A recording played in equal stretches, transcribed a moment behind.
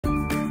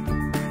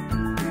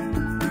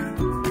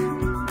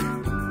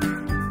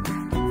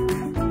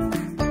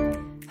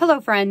Hello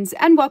friends,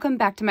 and welcome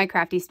back to my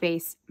crafty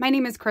space. My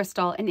name is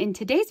Crystal, and in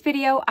today's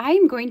video, I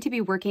am going to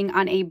be working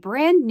on a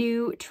brand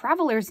new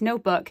traveler's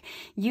notebook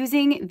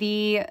using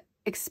the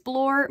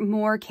Explore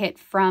More kit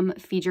from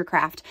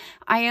Featurecraft.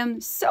 I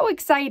am so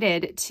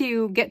excited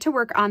to get to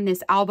work on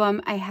this album.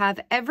 I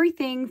have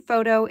everything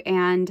photo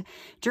and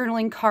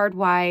journaling card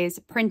wise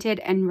printed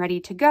and ready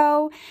to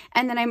go.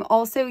 And then I'm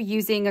also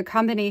using a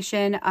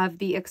combination of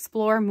the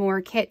Explore More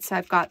kit. So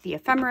I've got the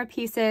ephemera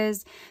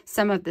pieces,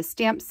 some of the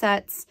stamp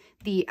sets,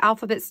 the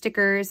alphabet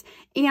stickers,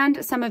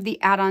 and some of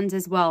the add-ons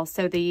as well.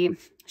 So the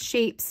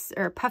shapes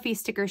or puffy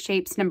sticker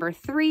shapes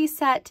 #3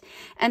 set,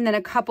 and then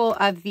a couple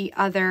of the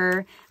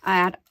other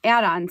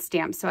add-on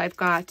stamps. So I've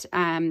got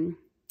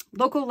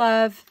Local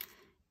Love,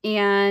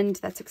 and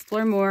that's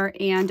Explore More,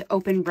 and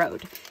Open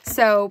Road.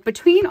 So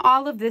between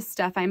all of this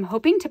stuff, I'm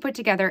hoping to put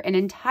together an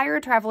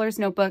entire traveler's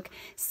notebook,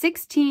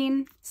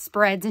 16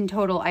 spreads in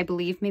total, I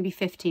believe, maybe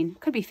 15,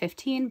 could be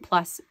 15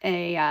 plus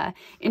a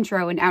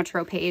intro and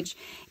outro page,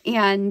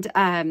 and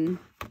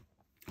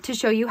to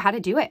show you how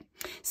to do it.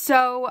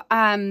 So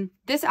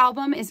this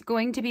album is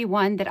going to be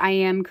one that I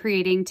am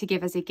creating to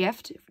give as a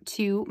gift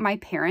to my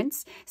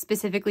parents,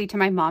 specifically to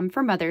my mom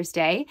for Mother's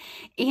Day.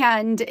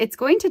 And it's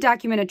going to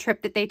document a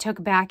trip that they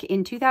took back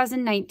in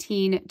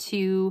 2019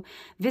 to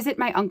visit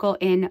my uncle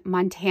in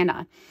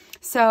Montana.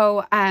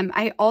 So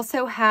I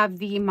also have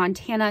the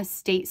Montana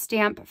state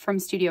stamp from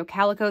Studio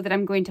Calico that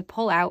I'm going to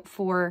pull out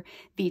for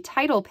the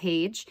title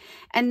page.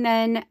 And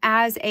then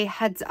as a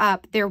heads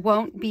up, there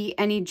won't be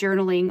any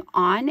journaling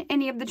on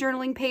any of the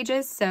journaling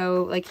pages.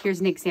 So like here's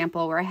an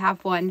example where I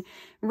have one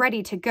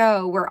ready to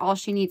go where all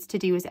she needs to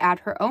do is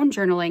add her own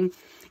journaling.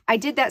 I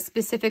did that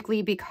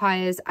specifically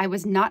because I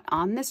was not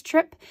on this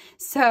trip,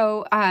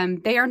 so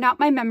they are not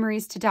my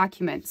memories to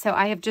document. So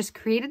I have just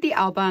created the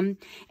album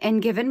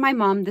and given my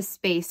mom the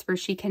space where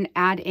she can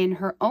add in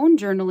her own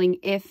journaling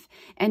if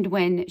and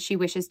when she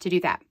wishes to do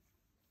that.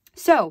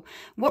 So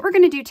what we're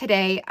going to do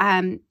today,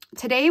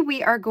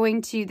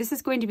 this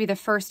is going to be the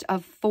first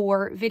of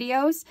 4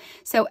 videos.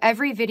 So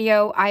every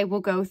video I will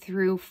go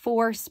through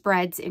 4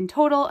 spreads in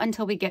total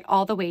until we get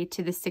all the way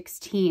to the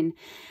 16.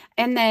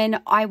 And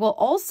then I will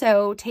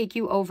also take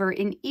you over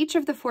in each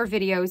of the 4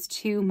 videos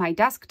to my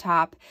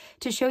desktop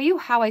to show you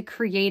how I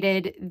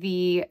created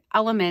the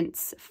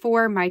elements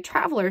for my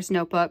traveler's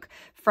notebook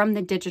from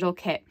the digital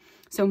kit.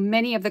 So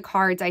many of the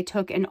cards I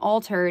took and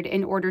altered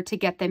in order to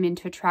get them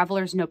into a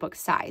traveler's notebook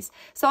size.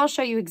 So I'll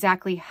show you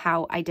exactly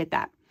how I did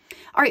that.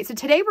 All right, so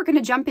today we're going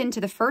to jump into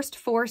the first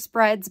 4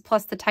 spreads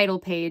plus the title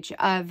page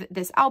of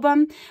this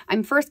album.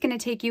 I'm first going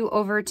to take you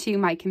over to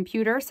my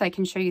computer so I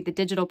can show you the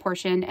digital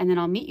portion, and then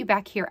I'll meet you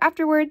back here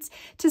afterwards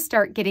to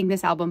start getting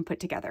this album put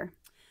together.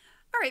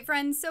 All right,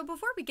 friends, so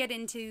before we get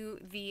into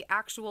the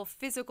actual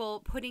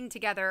physical putting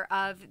together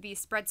of these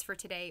spreads for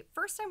today,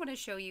 first I want to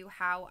show you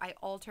how I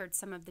altered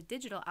some of the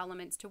digital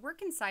elements to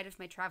work inside of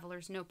my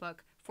traveler's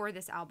notebook for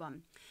this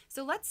album.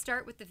 So let's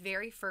start with the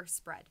very first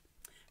spread.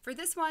 For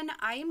this one,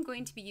 I am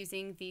going to be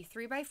using the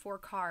 3x4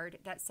 card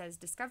that says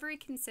discovery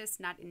consists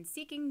not in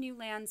seeking new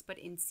lands, but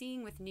in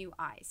seeing with new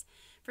eyes.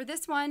 For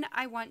this one,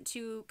 I want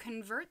to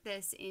convert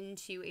this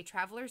into a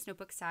traveler's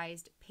notebook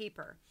sized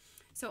paper.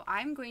 So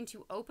I'm going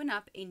to open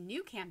up a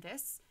new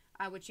canvas,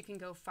 which you can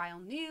go File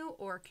New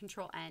or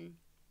Control N.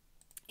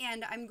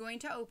 And I'm going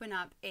to open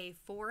up a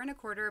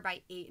 4¼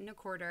 by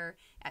 8¼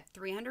 at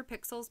 300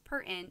 pixels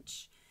per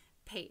inch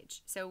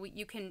page. So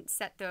you can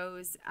set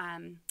those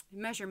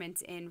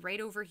measurements in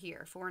right over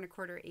here, 4¼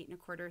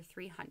 8¼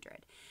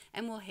 300,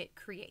 and we'll hit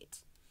Create.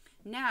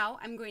 Now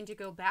I'm going to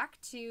go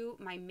back to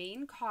my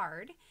main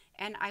card,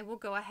 and I will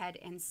go ahead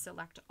and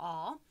select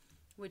All,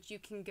 which you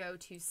can go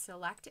to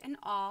Select and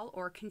All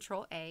or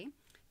Control A.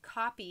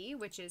 Copy,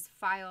 which is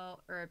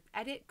File or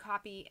Edit,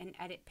 Copy, and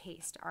Edit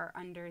Paste are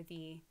under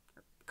the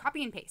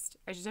Copy and Paste,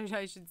 I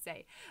should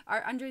say,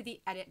 are under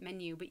the Edit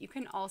menu, but you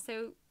can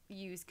also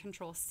use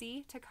Control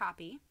C to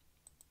copy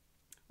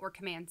or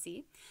Command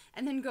C,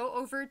 and then go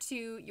over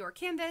to your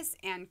canvas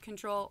and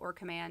Control or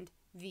Command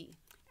V,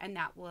 and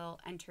that will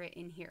enter it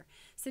in here.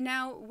 So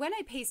now when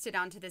I paste it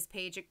onto this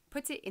page, it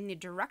puts it in the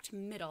direct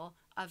middle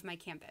of my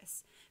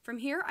canvas. From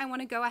here, I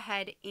want to go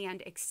ahead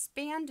and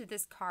expand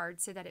this card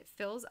so that it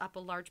fills up a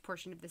large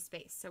portion of the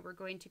space. So we're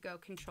going to go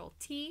Control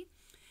T.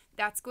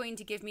 That's going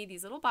to give me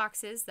these little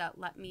boxes that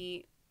let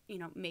me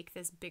make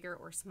this bigger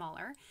or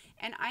smaller,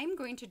 and I'm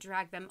going to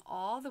drag them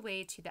all the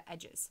way to the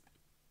edges.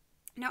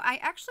 Now I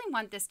actually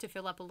want this to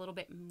fill up a little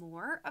bit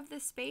more of the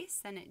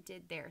space than it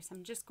did there, so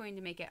I'm just going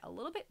to make it a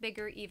little bit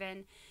bigger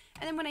even,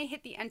 and then when I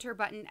hit the enter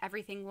button,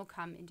 everything will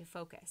come into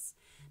focus.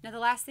 Now the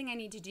last thing I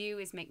need to do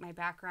is make my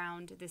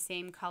background the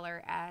same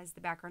color as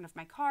the background of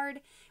my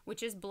card,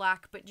 which is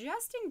black, but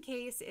just in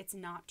case it's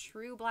not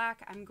true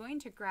black, I'm going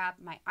to grab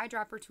my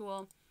eyedropper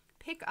tool,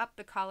 pick up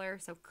the color,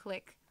 so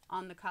click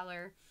on the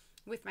color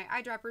with my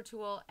eyedropper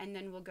tool, and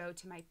then we'll go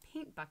to my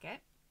paint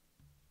bucket.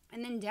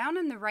 And then down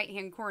in the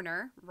right-hand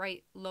corner,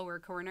 right lower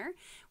corner,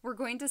 we're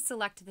going to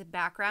select the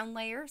background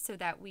layer so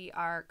that we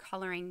are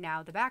coloring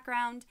now the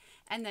background,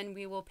 and then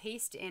we will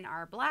paste in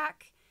our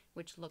black,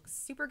 which looks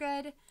super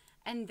good.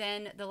 And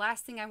then the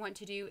last thing I want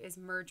to do is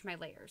merge my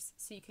layers.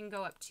 So you can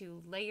go up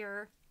to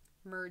Layer,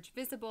 Merge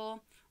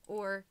Visible,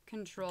 or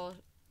Control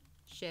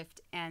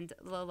Shift and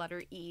the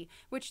letter E,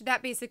 which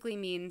that basically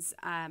means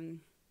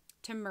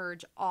to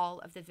merge all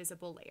of the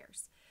visible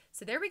layers.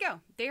 So there we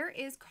go. There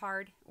is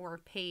card or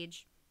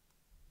page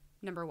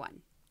number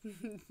 1.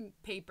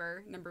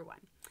 Paper number 1.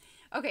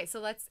 Okay, so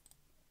let's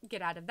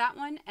get out of that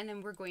one, and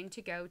then we're going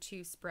to go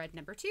to spread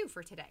number 2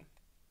 for today.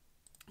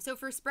 So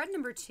for spread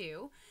number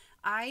 2,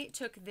 I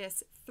took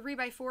this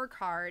 3x4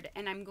 card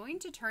and I'm going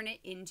to turn it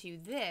into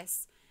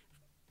this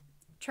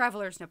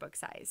traveler's notebook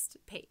sized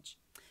page.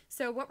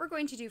 So what we're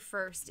going to do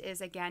first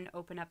is, again,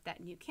 open up that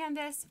new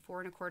canvas,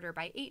 4 1/4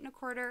 by 8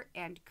 1/4,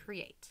 and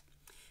create.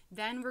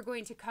 Then we're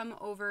going to come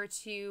over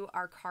to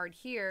our card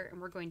here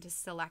and we're going to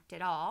select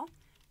it all,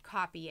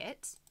 copy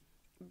it,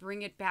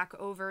 bring it back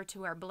over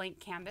to our blank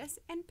canvas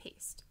and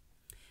paste.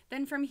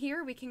 Then from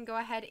here we can go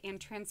ahead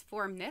and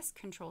transform this,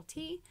 Control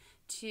T,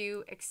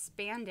 to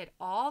expand it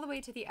all the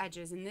way to the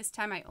edges. And this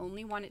time I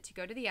only want it to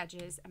go to the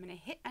edges. I'm going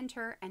to hit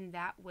enter and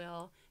that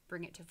will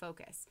bring it to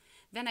focus.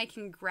 Then I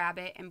can grab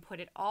it and put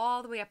it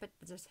all the way up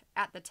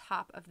at the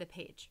top of the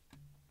page.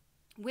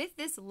 With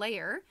this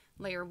layer,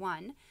 layer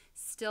 1,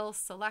 still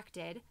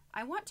selected,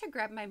 I want to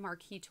grab my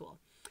marquee tool.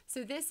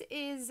 So this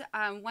is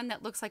one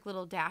that looks like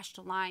little dashed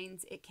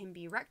lines. It can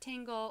be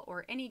rectangle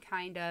or any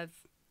kind of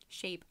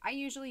shape. I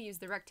usually use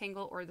the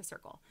rectangle or the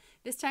circle.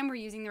 This time we're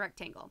using the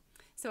rectangle.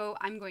 So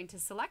I'm going to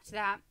select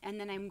that and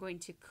then I'm going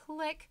to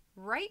click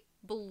right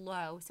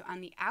below, so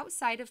on the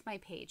outside of my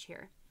page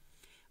here,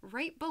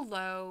 right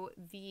below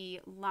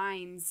the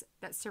lines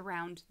that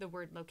surround the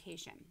word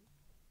location.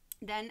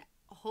 Then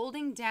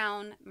holding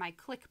down my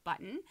click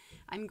button,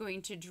 I'm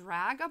going to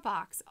drag a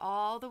box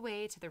all the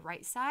way to the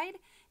right side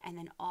and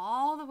then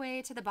all the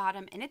way to the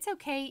bottom. And it's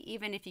okay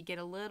even if you get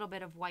a little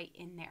bit of white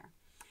in there.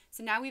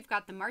 So now we've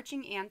got the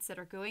marching ants that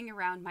are going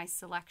around my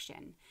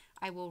selection.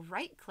 I will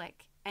right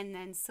click and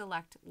then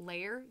select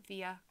Layer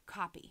via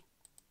Copy.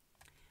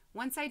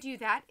 Once I do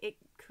that, it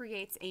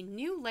creates a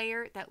new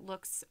layer that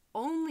looks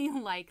only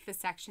like the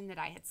section that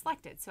I had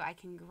selected. So I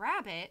can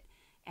grab it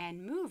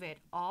and move it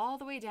all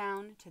the way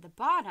down to the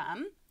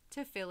bottom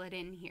to fill it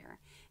in here.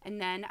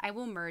 And then I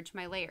will merge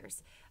my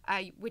layers,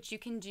 which you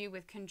can do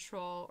with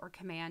Control or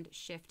Command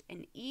Shift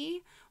and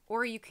E,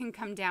 or you can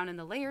come down in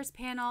the layers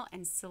panel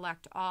and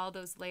select all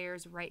those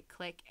layers, right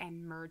click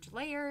and merge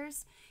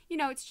layers. You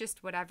know, it's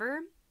just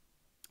whatever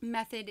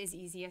method is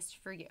easiest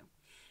for you.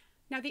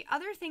 Now, the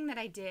other thing that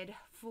I did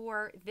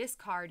for this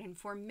card and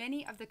for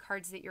many of the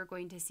cards that you're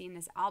going to see in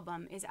this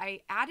album is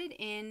I added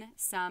in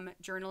some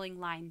journaling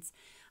lines.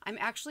 I'm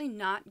actually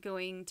not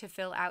going to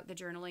fill out the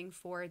journaling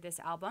for this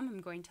album.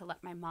 I'm going to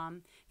let my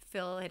mom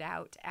fill it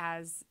out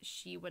as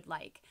she would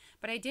like.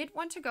 But I did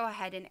want to go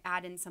ahead and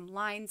add in some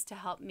lines to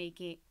help make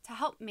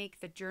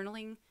the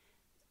journaling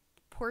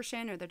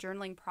portion or the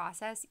journaling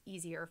process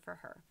easier for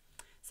her.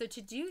 So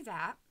to do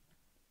that,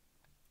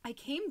 I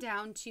came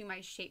down to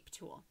my shape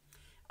tool.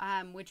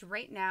 Which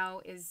right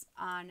now is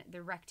on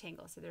the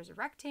rectangle. So there's a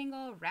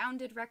rectangle,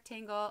 rounded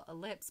rectangle,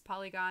 ellipse,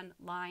 polygon,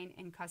 line,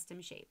 and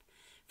custom shape.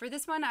 For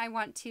this one, I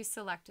want to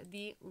select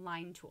the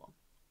line tool.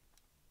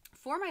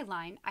 For my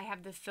line, I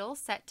have the fill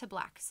set to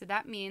black. So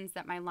that means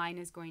that my line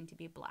is going to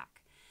be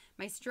black.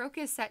 My stroke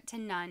is set to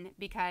none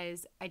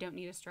because I don't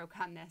need a stroke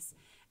on this.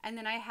 And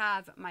then I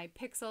have my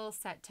pixel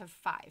set to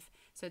 5.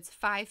 So it's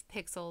 5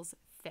 pixels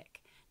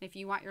thick. And if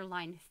you want your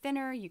line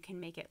thinner, you can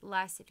make it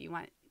less. If you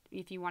want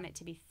it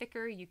to be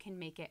thicker, you can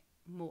make it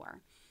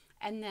more.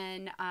 And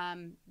then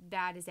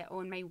that is it. Oh,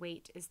 and my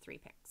weight is 3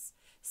 pixels.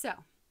 So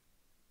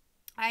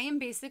I am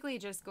basically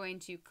just going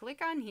to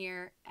click on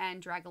here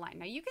and drag a line.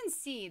 Now you can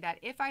see that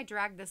if I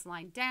drag this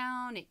line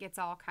down, it gets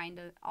all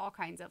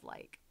kinds of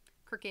like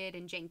crooked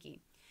and janky.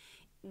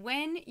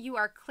 When you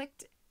are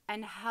clicked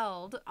and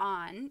held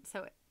on,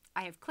 so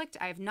I have clicked,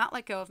 I have not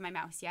let go of my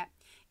mouse yet.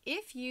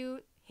 If you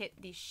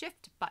hit the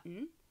shift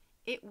button,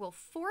 it will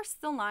force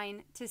the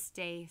line to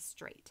stay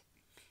straight.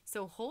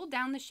 So hold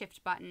down the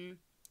shift button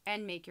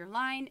and make your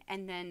line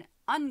and then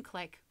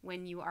unclick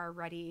when you are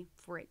ready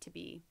for it to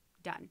be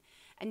done.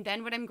 And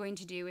then what I'm going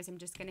to do is I'm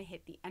just going to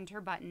hit the enter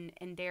button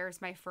and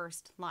there's my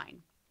first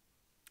line.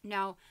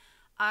 Now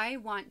I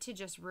want to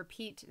just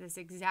repeat this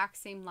exact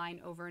same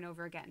line over and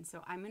over again.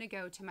 So I'm going to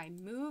go to my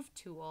move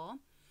tool.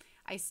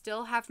 I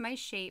still have my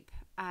shape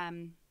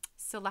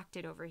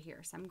selected over here.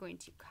 So I'm going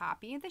to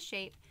copy the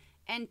shape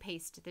and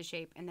paste the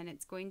shape, and then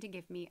it's going to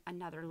give me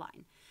another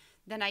line.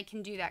 Then I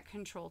can do that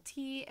Control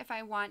T if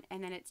I want,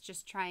 and then it's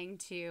just trying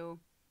to,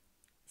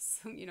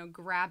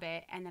 grab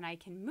it, and then I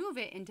can move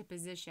it into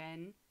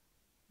position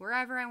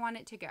wherever I want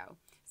it to go.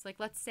 So like,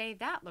 let's say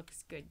that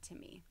looks good to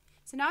me.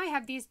 So now I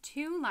have these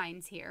 2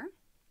 lines here,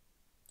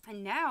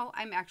 and now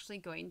I'm actually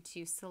going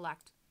to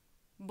select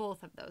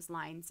both of those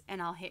lines,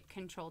 and I'll hit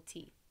Control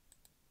T.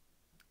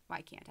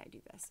 Why can't I do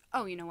this?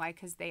 Oh, you know why?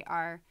 Because they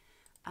are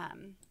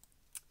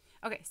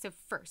Okay, so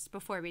first,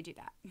 before we do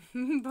that,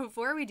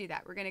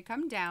 we're going to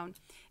come down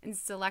and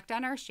select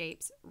on our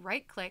shapes,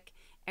 right click,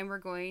 and we're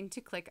going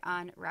to click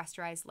on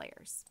rasterize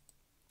layers.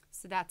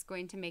 So that's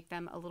going to make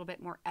them a little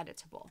bit more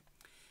editable.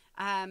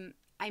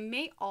 I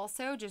may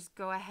also just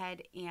go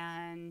ahead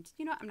and,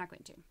 I'm not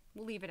going to.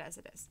 We'll leave it as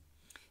it is.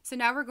 So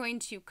now we're going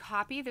to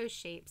copy those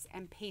shapes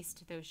and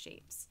paste those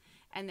shapes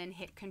and then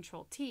hit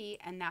Control T,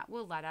 and that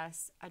will let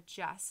us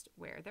adjust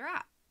where they're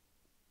at.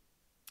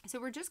 So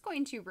we're just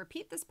going to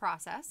repeat this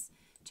process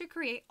to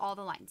create all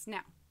the lines.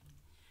 Now,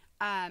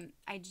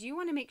 I do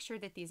want to make sure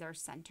that these are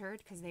centered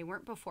because they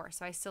weren't before.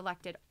 So I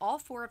selected all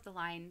 4 of the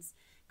lines,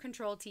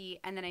 Control T,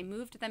 and then I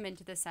moved them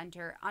into the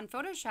center. On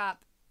Photoshop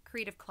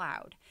Creative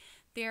Cloud,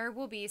 there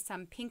will be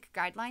some pink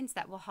guidelines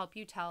that will help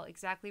you tell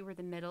exactly where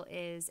the middle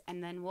is,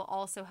 and then will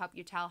also help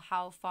you tell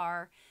how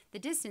far the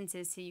distance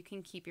is so you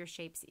can keep your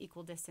shapes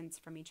equal distance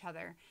from each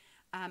other.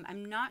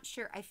 I'm not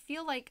sure. I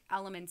feel like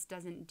Elements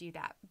doesn't do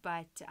that,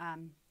 but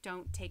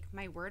don't take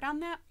my word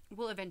on that.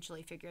 We'll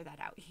eventually figure that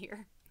out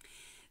here.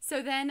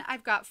 So then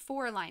I've got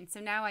 4 lines. So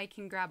now I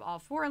can grab all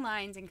 4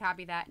 lines and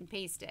copy that and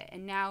paste it.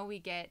 And now we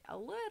get a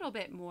little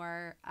bit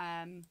more,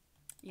 a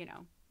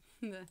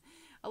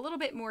little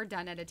bit more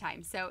done at a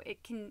time. So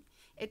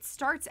it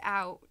starts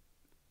out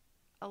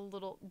a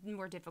little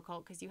more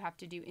difficult because you have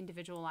to do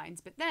individual lines,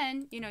 but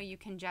then, you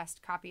can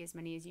just copy as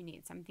many as you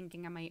need. So I'm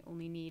thinking I might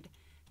only need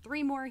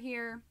 3 more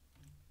here.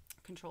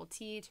 Control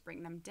T to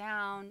bring them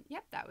down.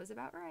 Yep, that was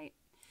about right.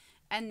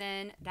 And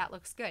then that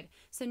looks good.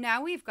 So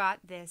now we've got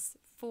this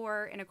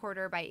 4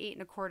 1/4 by 8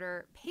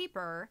 1/4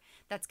 paper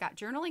that's got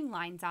journaling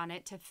lines on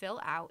it to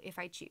fill out if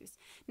I choose.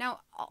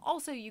 Now,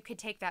 also you could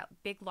take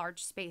that big,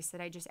 large space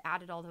that I just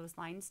added all those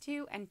lines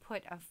to and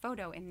put a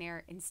photo in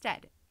there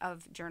instead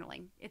of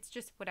journaling. It's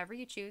just whatever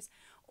you choose.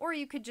 Or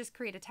you could just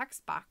create a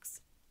text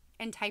box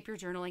and type your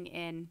journaling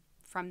in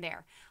from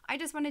there. I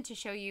just wanted to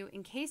show you,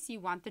 in case you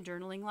want the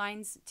journaling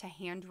lines to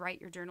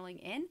handwrite your journaling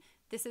in,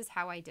 this is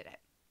how I did it.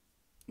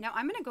 Now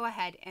I'm going to go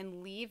ahead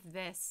and leave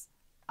this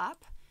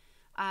up.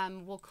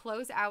 We'll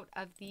close out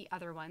of the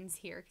other ones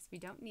here because we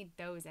don't need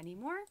those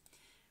anymore.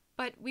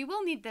 But we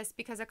will need this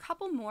because a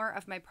couple more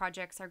of my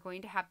projects are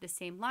going to have the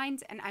same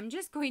lines, and I'm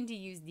just going to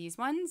use these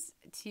ones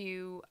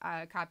to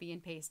copy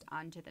and paste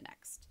onto the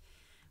next,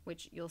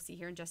 which you'll see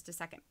here in just a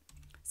second.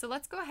 So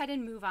let's go ahead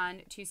and move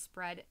on to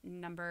spread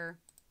number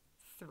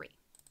 3.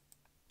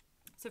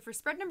 So for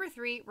spread number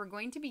 3, we're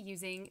going to be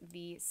using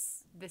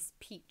this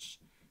peach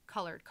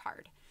colored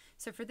card.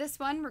 So for this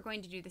one, we're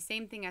going to do the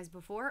same thing as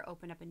before.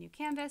 Open up a new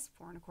canvas,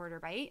 4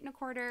 1/4 by 8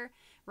 1/4.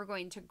 We're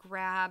going to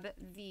grab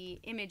the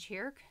image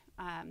here.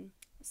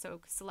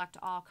 So select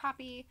all,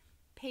 copy,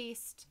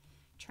 paste,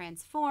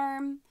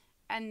 transform,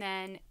 and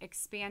then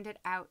expand it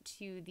out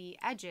to the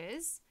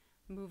edges.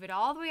 Move it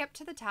all the way up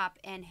to the top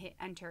and hit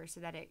enter so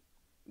that it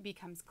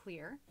becomes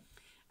clear.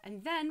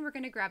 And then we're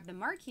going to grab the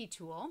marquee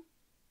tool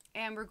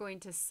and we're going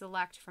to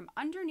select from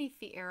underneath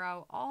the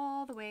arrow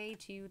all the way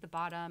to the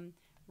bottom,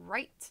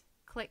 right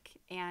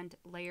click and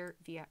layer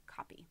via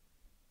copy.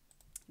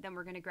 Then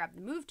we're going to grab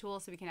the move tool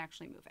so we can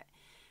actually move it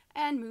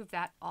and move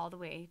that all the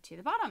way to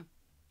the bottom.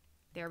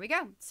 There we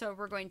go. So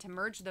we're going to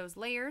merge those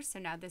layers. So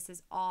now this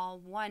is all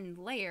one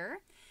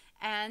layer,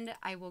 and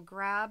I will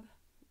grab,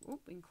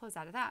 we can close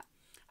out of that.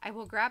 I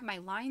will grab my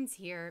lines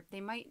here.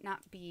 They might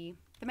be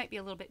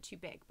a little bit too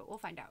big, but we'll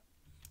find out.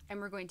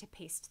 And we're going to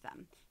paste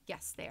them.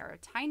 Yes, they are a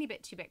tiny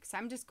bit too big. So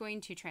I'm just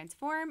going to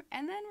transform,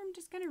 and then I'm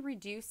just going to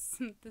reduce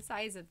the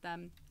size of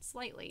them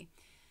slightly.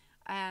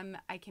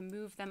 I can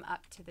move them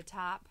up to the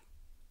top,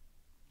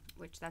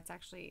 which that's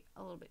actually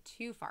a little bit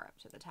too far up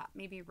to the top,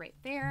 maybe right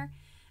there.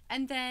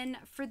 And then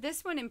for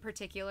this one in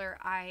particular,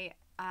 I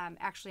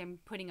actually am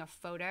putting a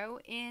photo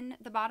in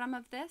the bottom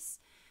of this.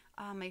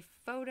 My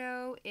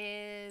photo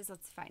is,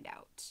 let's find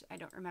out, I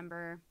don't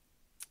remember,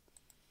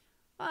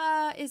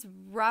 is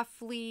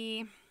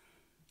roughly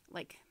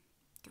like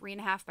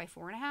 3.5 by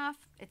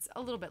 4.5. It's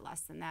a little bit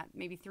less than that,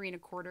 maybe 3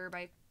 1/4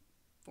 by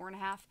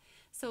 4.5.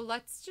 So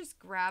let's just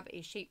grab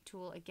a shape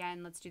tool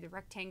again. Let's do the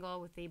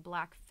rectangle with a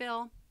black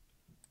fill.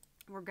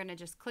 We're going to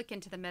just click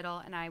into the middle,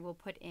 and I will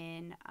put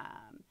in,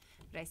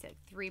 what I said,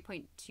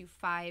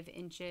 3.25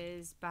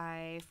 inches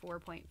by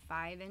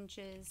 4.5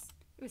 inches.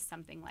 It was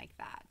something like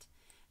that.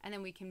 And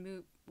then we can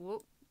move,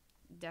 whoop,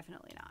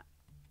 definitely not.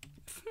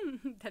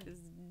 That is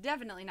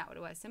definitely not what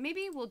it was. So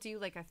maybe we'll do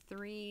like a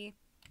 3.25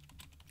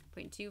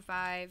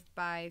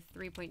 by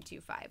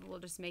 3.25. We'll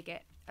just make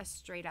it a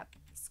straight up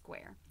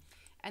square.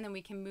 And then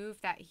we can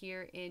move that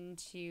here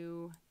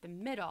into the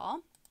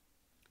middle.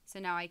 So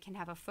now I can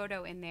have a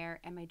photo in there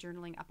and my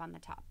journaling up on the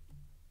top.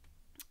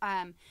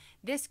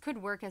 This could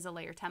work as a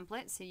layer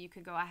template. So you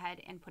could go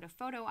ahead and put a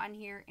photo on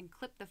here and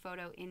clip the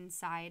photo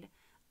inside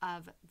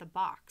of the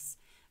box,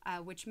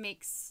 which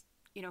makes,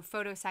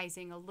 photo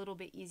sizing a little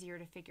bit easier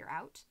to figure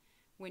out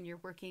when you're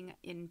working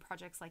in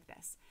projects like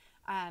this.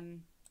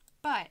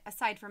 But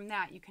aside from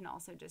that, you can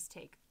also just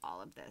take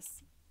all of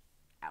this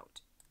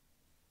out.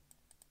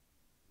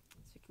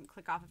 So you can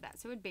click off of that.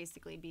 So it would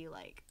basically be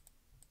like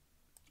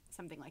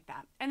something like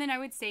that. And then I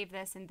would save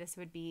this, and this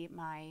would be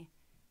my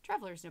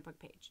traveler's notebook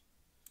page.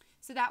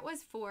 So that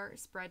was for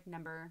spread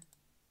number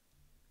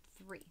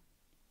 3.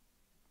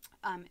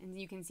 And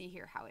you can see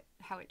here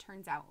how it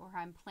turns out, or how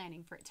I'm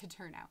planning for it to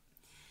turn out.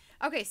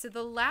 Okay, so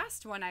the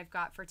last one I've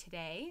got for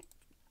today,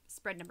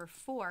 spread number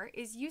 4,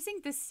 is using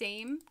the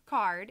same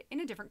card in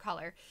a different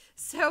color.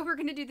 So we're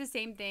going to do the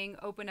same thing,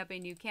 open up a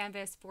new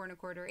canvas, 4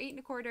 1/4,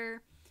 8 1/4,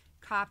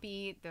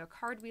 copy the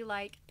card we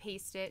like,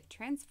 paste it,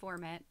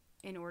 transform it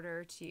in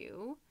order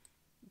to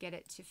get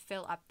it to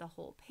fill up the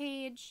whole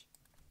page.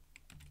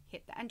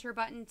 Hit the enter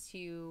button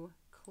to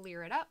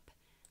clear it up,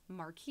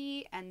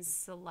 marquee, and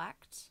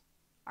select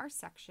our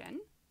section.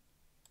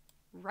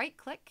 Right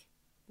click,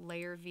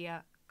 layer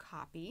via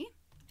copy.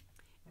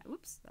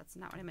 Oops, that's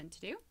not what I meant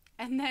to do.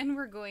 And then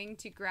we're going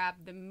to grab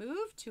the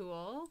move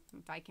tool,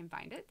 if I can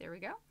find it, there we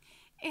go.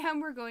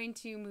 And we're going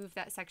to move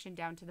that section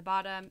down to the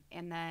bottom,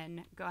 and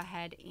then go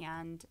ahead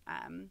and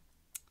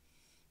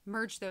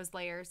merge those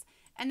layers.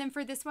 And then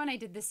for this one, I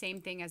did the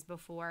same thing as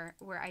before,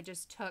 where I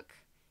just took,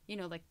 you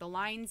know, like the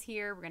lines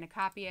here, we're going to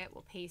copy it,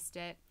 we'll paste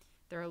it.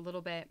 They're a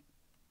little bit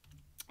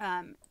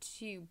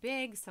too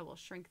big, so we'll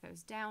shrink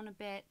those down a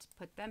bit,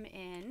 put them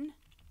in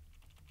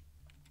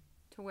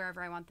to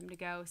wherever I want them to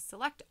go,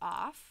 select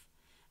off.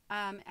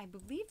 I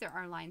believe there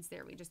are lines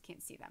there, we just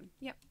can't see them.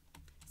 Yep.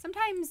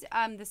 Sometimes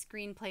the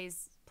screen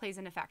plays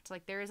an effect,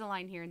 like there is a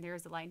line here and there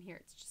is a line here,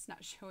 it's just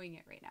not showing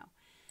it right now.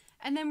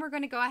 And then we're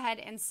going to go ahead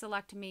and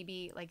select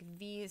maybe like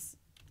these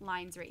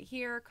lines right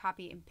here,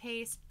 copy and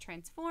paste,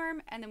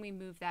 transform, and then we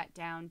move that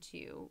down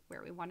to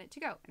where we want it to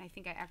go. And I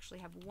think I actually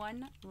have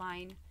one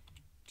line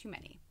too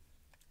many.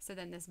 So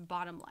then this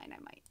bottom line,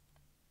 I might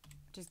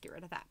just get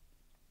rid of that.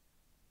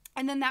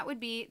 And then that would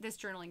be this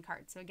journaling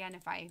card. So again,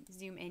 if I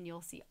zoom in,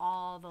 you'll see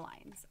all the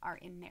lines are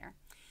in there.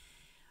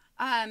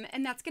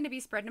 And that's going to be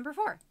spread number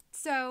 4.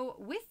 So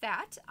with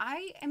that,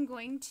 I am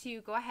going to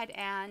go ahead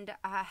and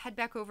head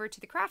back over to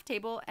the craft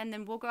table, and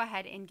then we'll go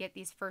ahead and get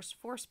these first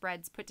 4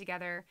 spreads put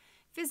together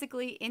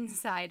physically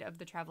inside of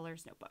the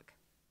traveler's notebook.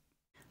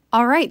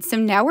 All right, so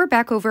now we're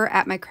back over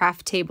at my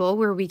craft table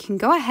where we can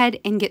go ahead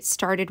and get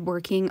started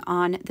working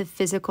on the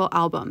physical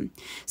album.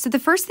 So the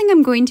first thing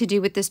I'm going to do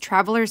with this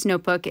traveler's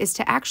notebook is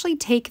to actually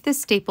take the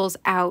staples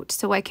out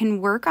so I can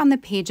work on the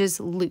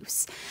pages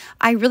loose.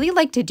 I really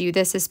like to do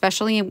this,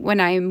 especially when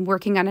I'm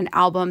working on an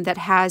album that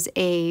has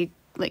a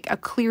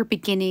clear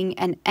beginning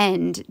and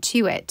end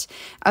to it,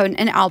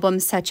 an album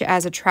such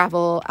as a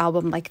travel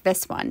album like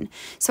this one.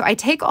 So I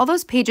take all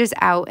those pages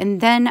out,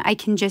 and then I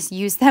can just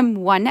use them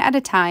one at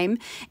a time,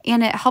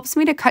 and it helps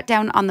me to cut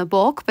down on the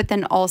bulk, but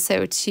then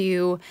also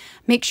to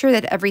make sure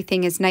that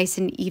everything is nice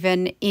and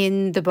even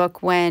in the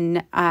book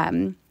when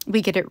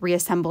we get it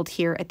reassembled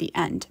here at the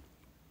end.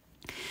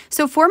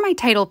 So for my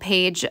title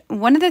page,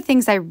 one of the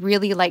things I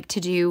really like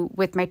to do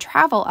with my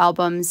travel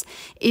albums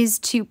is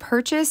to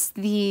purchase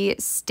the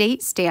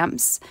state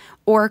stamps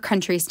or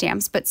country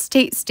stamps, but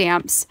state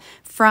stamps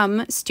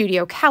from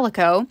Studio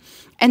Calico,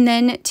 and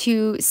then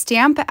to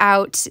stamp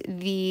out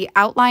the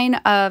outline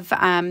of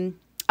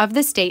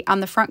the state on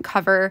the front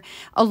cover,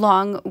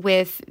 along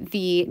with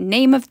the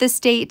name of the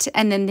state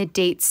and then the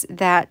dates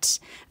that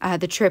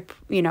the trip,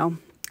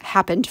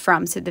 happened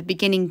from, so the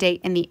beginning date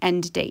and the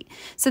end date.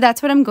 So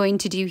that's what I'm going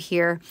to do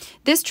here.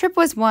 This trip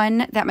was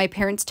one that my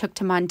parents took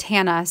to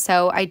Montana,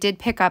 so I did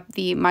pick up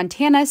the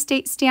Montana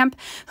state stamp.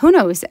 Who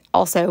knows,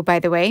 also, by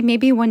the way,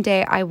 maybe one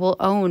day I will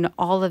own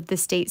all of the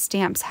state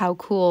stamps. How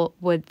cool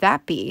would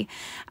that be?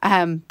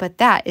 But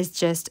that is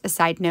just a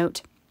side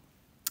note.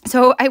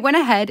 So I went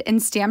ahead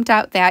and stamped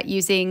out that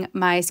using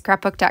my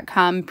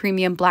scrapbook.com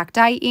premium black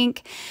dye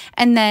ink.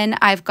 And then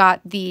I've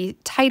got the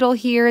title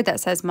here that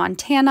says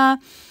Montana.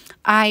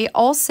 I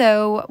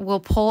also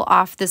will pull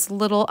off this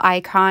little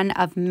icon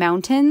of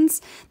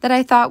mountains that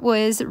I thought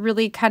was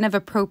really kind of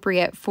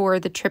appropriate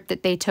for the trip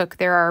that they took.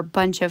 There are a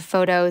bunch of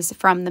photos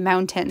from the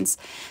mountains.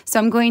 So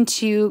I'm going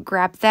to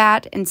grab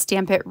that and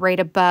stamp it right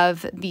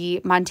above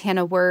the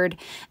Montana word.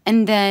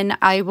 And then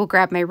I will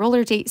grab my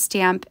roller date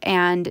stamp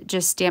and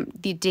just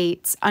stamp the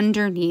dates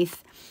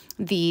underneath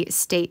the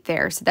state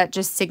there. So that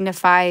just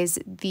signifies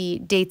the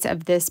dates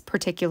of this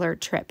particular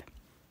trip.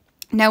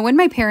 Now, when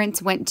my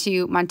parents went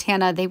to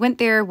Montana, they went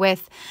there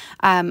with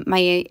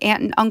my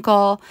aunt and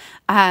uncle.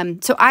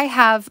 So I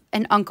have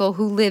an uncle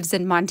who lives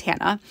in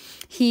Montana.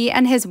 He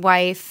and his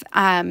wife,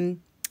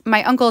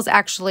 my uncle is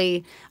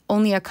actually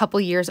only a couple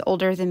years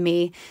older than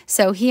me.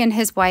 So he and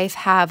his wife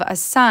have a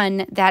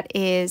son that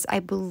is,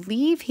 I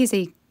believe he's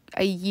a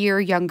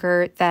year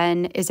younger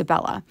than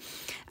Isabella.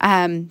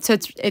 So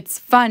it's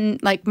fun.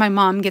 Like, my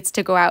mom gets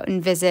to go out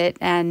and visit,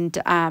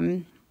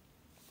 and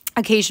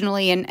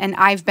occasionally, and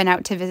I've been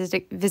out to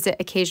visit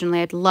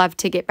occasionally. I'd love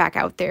to get back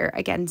out there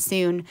again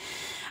soon.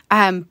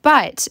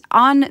 But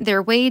on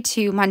their way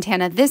to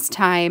Montana this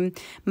time,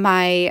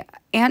 my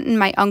aunt and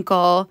my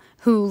uncle,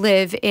 who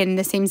live in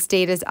the same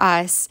state as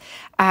us,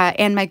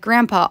 and my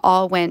grandpa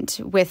all went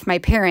with my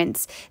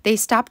parents. They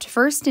stopped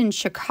first in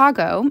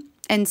Chicago,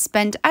 and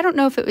spent, I don't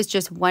know if it was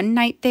just one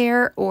night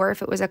there or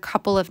if it was a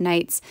couple of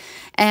nights.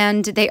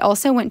 And they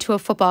also went to a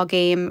football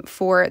game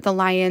for the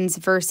Lions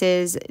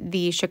versus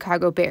the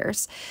Chicago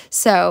Bears.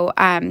 So,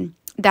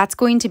 that's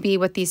going to be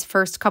what these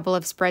first couple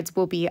of spreads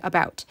will be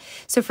about.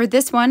 So for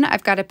this one,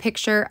 I've got a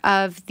picture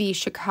of the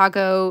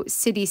Chicago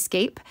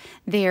cityscape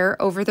there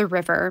over the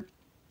river.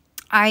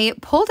 I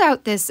pulled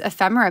out this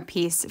ephemera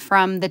piece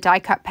from the die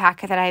cut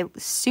pack that I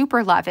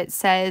super love. It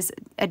says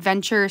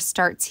adventure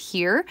starts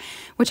here,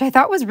 which I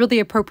thought was really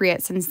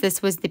appropriate since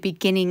this was the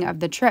beginning of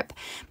the trip.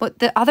 But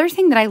the other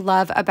thing that I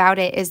love about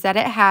it is that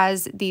it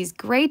has these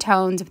gray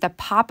tones with a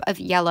pop of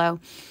yellow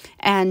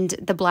and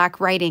the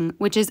black writing,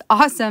 which is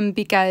awesome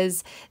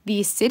because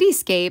the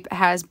cityscape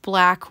has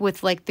black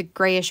with like the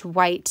grayish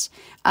white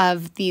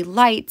of the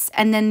lights.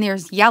 And then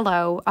there's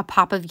yellow, a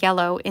pop of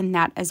yellow in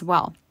that as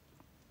well.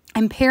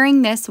 I'm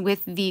pairing this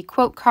with the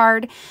quote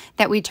card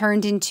that we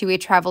turned into a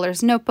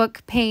traveler's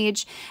notebook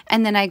page.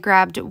 And then I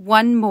grabbed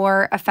one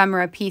more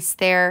ephemera piece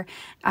there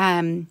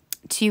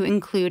to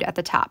include at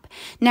the top.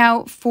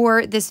 Now,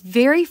 for this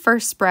very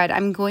first spread,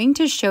 I'm going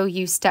to show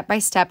you step by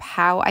step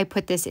how I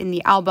put this in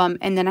the album,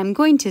 and then I'm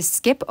going to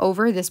skip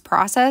over this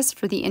process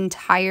for the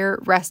entire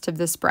rest of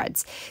the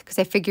spreads because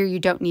I figure you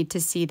don't need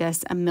to see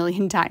this a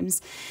million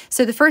times.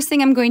 So the first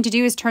thing I'm going to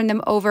do is turn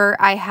them over.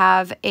 I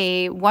have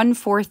a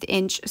 1/4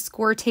 inch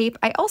score tape.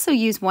 I also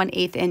use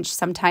 1/8 inch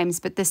sometimes,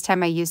 but this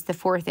time I used the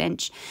 1/4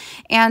 inch.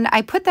 And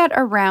I put that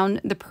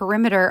around the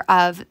perimeter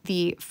of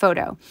the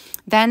photo.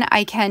 Then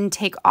I can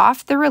take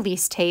off the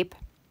release tape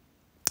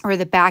or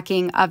the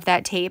backing of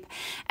that tape.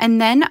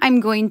 And then I'm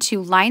going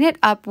to line it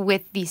up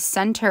with the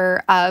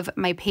center of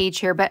my page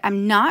here, but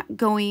I'm not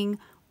going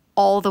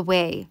all the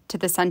way to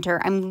the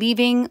center. I'm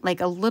leaving like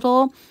a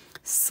little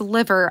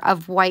sliver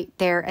of white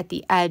there at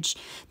the edge.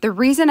 The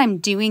reason I'm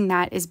doing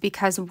that is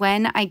because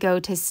when I go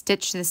to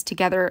stitch this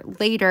together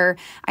later,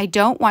 I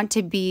don't want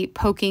to be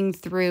poking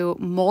through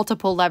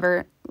multiple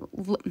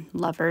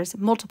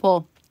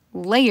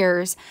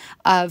layers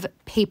of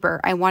paper.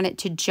 I want it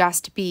to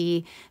just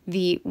be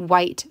the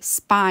white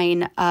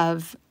spine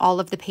of all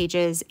of the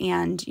pages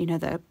and, you know,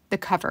 the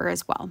cover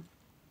as well.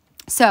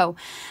 So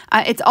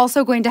it's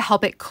also going to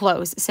help it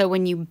close. So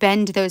when you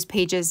bend those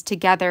pages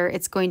together,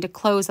 it's going to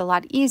close a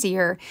lot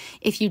easier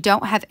if you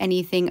don't have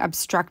anything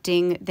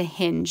obstructing the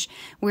hinge.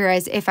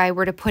 Whereas if I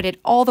were to put it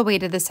all the way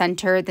to the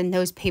center, then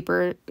those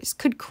papers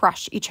could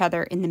crush each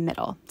other in the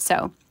middle.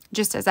 So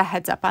just as a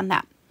heads up on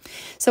that.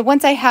 So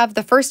once I have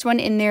the first one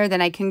in there,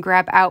 then I can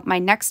grab out my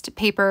next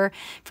paper.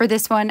 For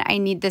this one, I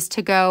need this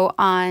to go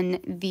on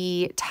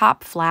the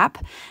top flap.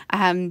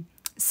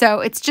 So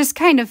it's just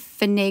kind of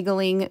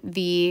finagling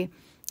the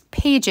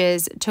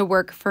pages to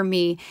work for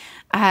me,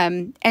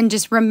 and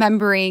just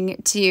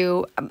remembering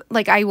to,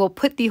 like, I will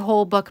put the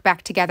whole book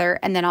back together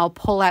and then I'll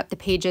pull out the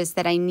pages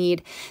that I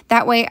need.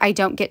 That way I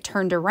don't get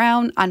turned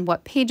around on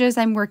what pages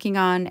I'm working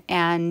on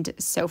and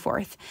so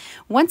forth.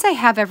 Once I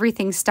have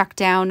everything stuck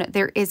down,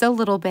 there is a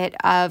little bit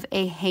of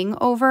a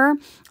hangover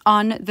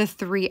on the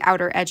 3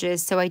 outer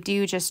edges. So I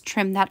do just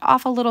trim that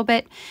off a little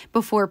bit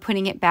before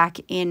putting it back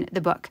in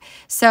the book.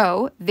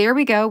 So there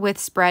we go with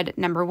spread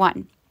number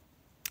 1.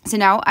 So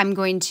now I'm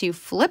going to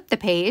flip the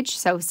page.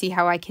 So see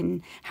how I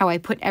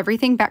put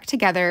everything back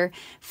together,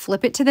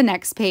 flip it to the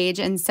next page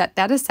and set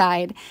that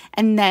aside.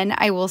 And then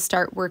I will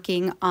start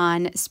working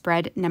on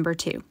spread number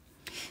 2.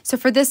 So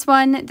for this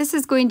one, this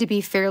is going to be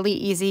fairly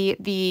easy.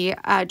 The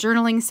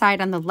journaling side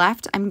on the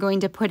left, I'm going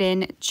to put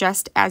in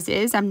just as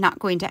is. I'm not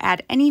going to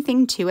add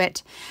anything to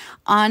it.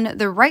 On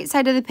the right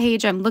side of the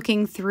page, I'm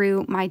looking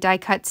through my die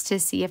cuts to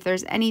see if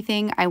there's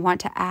anything I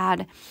want to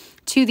add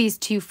to these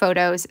 2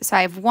 photos. So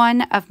I have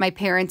one of my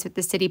parents with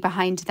the city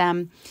behind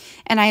them,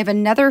 and I have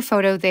another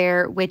photo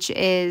there, which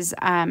is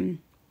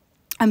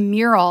a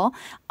mural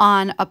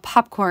on a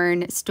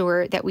popcorn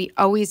store that we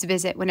always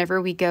visit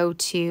whenever we go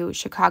to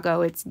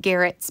Chicago. It's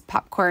Garrett's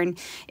Popcorn.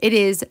 It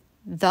is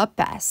the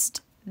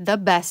best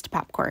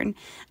popcorn.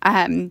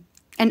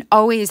 And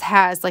always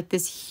has like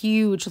this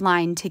huge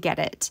line to get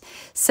it.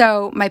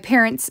 So my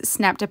parents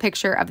snapped a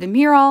picture of the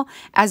mural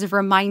as a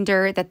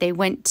reminder that they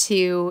went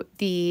to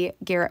the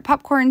Garrett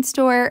Popcorn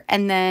store,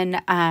 and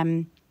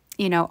then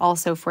you know,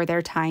 also for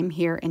their time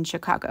here in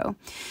Chicago.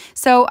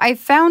 So I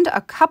found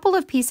a couple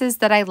of pieces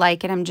that I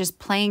like, and I'm just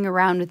playing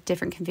around with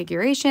different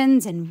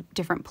configurations and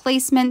different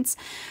placements.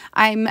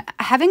 I'm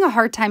having a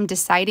hard time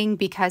deciding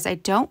because I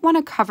don't want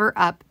to cover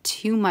up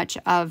too much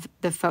of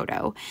the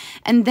photo.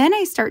 And then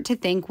I start to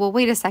think, well,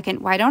 wait a second,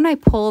 why don't I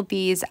pull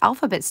these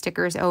alphabet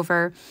stickers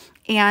over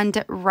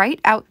and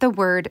write out the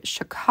word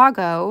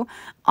Chicago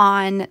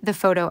on the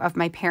photo of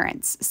my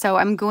parents? So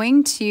I'm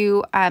going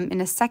to,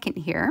 in a second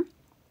here,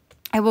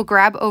 I will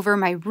grab over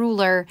my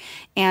ruler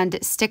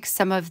and stick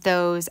some of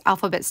those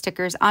alphabet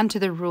stickers onto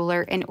the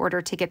ruler in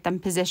order to get them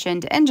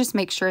positioned and just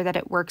make sure that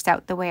it works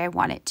out the way I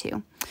want it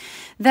to.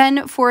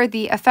 Then for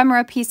the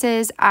ephemera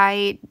pieces,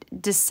 I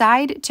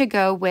decide to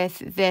go with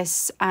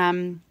this,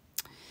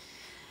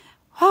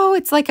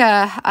 it's like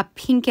a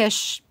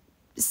pinkish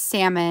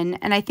salmon,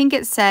 and I think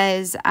it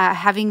says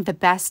having the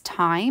best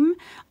time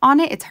on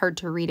it. It's hard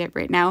to read it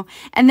right now.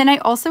 And then I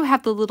also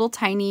have the little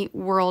tiny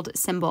world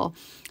symbol.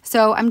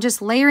 So I'm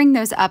just layering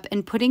those up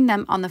and putting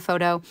them on the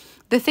photo.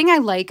 The thing I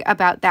like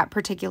about that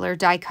particular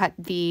die cut,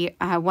 the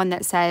one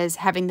that says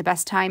having the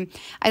best time,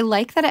 I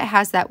like that it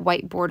has that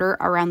white border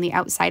around the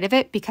outside of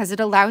it because it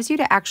allows you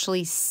to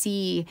actually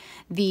see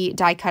the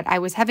die cut. I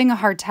was having a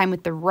hard time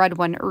with the red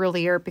one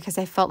earlier because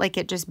I felt like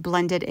it just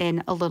blended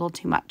in a little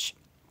too much.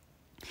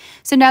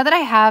 So now that I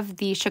have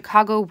the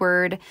Chicago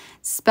word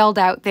spelled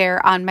out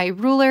there on my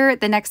ruler,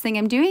 the next thing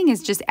I'm doing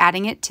is just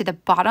adding it to the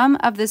bottom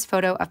of this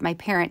photo of my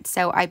parents.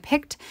 So I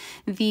picked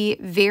the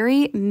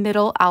very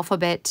middle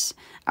alphabet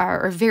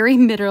or very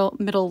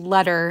middle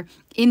letter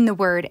in the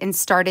word and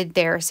started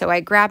there. So I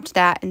grabbed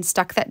that and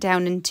stuck that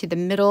down into the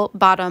middle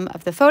bottom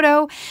of the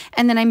photo,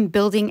 and then I'm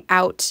building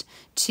out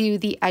to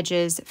the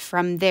edges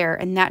from there.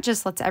 And that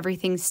just lets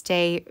everything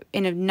stay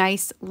in a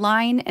nice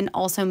line and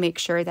also make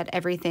sure that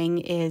everything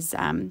is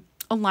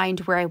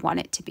aligned where I want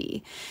it to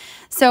be.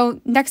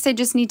 So next I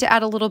just need to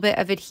add a little bit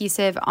of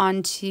adhesive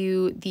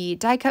onto the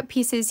die cut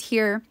pieces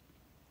here.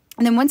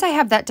 And then once I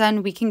have that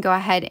done, we can go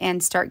ahead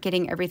and start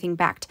getting everything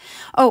backed.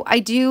 Oh, I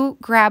do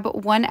grab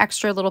one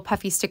extra little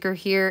puffy sticker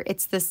here.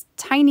 It's this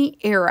tiny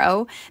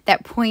arrow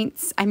that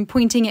points, I'm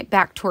pointing it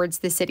back towards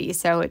the city.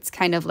 So it's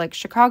kind of like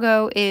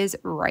Chicago is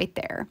right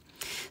there.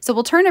 So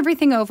we'll turn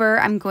everything over.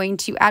 I'm going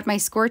to add my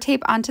score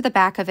tape onto the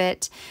back of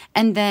it.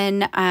 And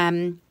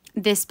then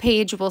this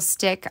page will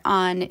stick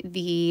on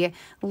the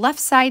left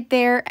side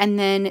there, and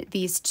then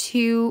these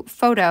two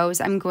photos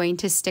I'm going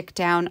to stick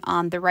down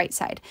on the right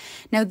side.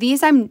 Now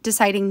these I'm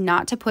deciding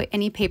not to put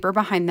any paper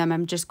behind them.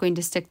 I'm just going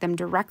to stick them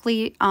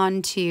directly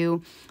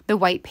onto the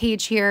white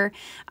page here.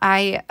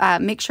 I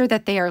make sure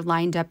that they are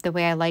lined up the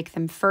way I like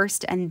them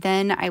first, and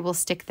then I will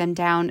stick them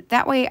down.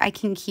 That way I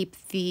can keep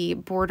the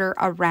border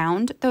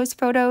around those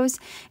photos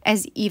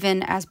as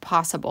even as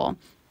possible.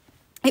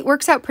 It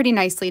works out pretty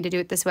nicely to do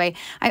it this way.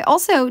 I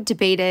also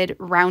debated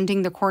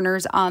rounding the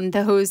corners on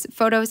those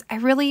photos. I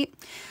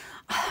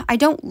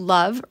don't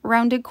love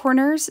rounded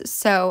corners,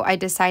 so I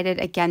decided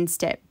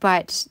against it,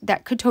 but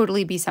that could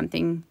totally be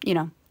something,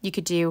 you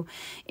could do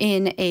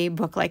in a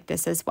book like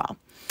this as well.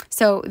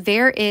 So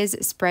there is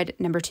spread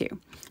number 2.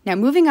 Now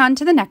moving on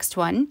to the next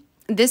one.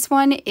 This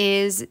one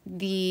is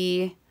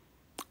the,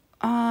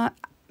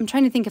 I'm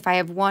trying to think if I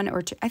have one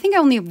or two. I think I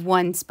only have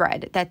one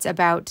spread that's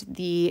about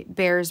the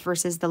Bears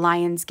versus the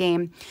Lions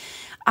game.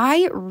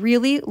 I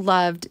really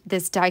loved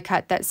this die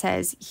cut that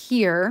says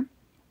here,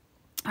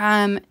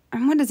 and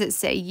what does it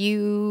say?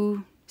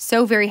 You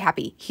so very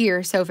happy.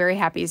 Here, so very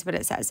happy is what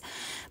it says.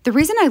 The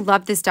reason I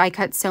love this die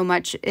cut so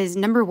much is,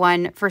 number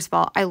one, first of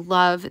all, I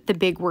love the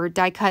big word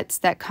die cuts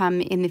that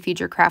come in the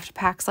Future Craft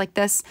packs like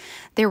this.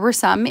 There were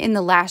some in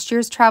the last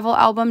year's travel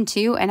album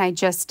too, and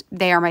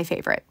they are my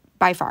favorite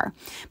by far.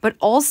 But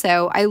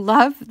also, I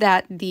love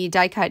that the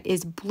die cut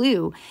is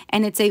blue,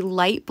 and it's a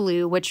light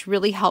blue, which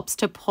really helps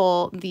to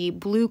pull the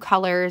blue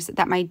colors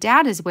that my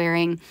dad is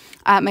wearing.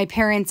 My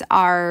parents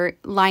are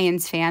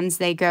Lions fans.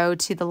 They go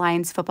to the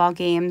Lions football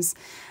games.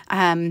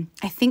 I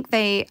think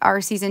they are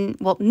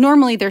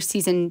normally they're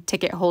season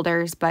ticket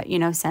holders, but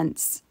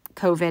since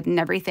COVID and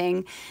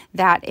everything,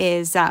 that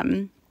is,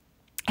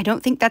 I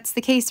don't think that's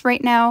the case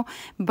right now,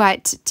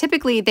 but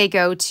typically they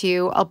go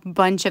to a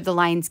bunch of the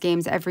Lions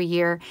games every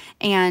year,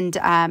 and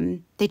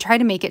they try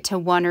to make it to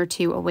 1 or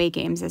 2 away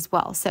games as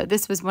well. So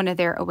this was one of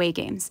their away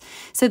games.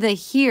 So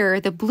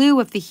the blue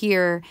of the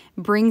here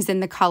brings in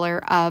the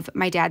color of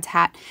my dad's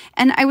hat.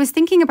 And I was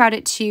thinking about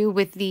it too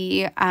with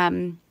the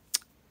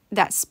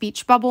that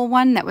speech bubble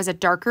one that was a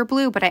darker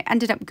blue, but I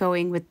ended up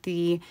going with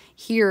the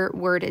here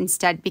word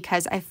instead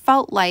because I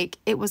felt like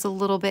it was a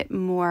little bit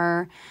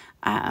more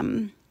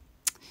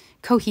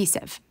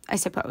cohesive, I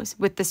suppose,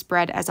 with the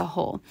spread as a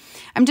whole.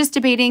 I'm just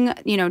debating,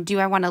 do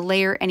I want to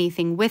layer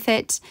anything with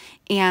it,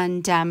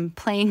 and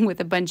playing with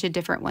a bunch of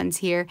different ones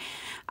here.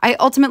 I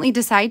ultimately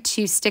decide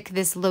to stick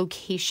this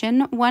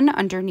location one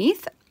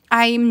underneath.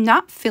 I'm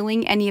not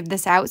filling any of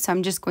this out, so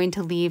I'm just going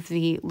to leave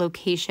the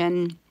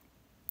location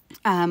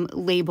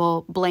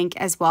label blank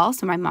as well,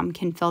 so my mom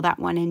can fill that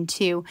one in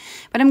too.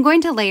 But I'm going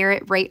to layer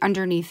it right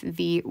underneath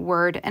the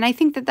word, and I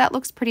think that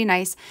looks pretty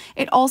nice.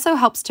 It also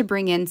helps to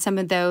bring in some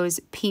of those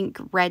pink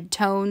red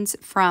tones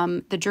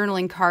from the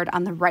journaling card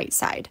on the right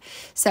side.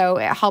 So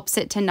it helps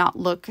it to not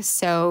look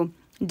so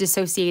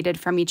dissociated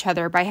from each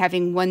other by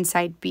having one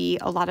side be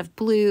a lot of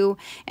blue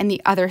and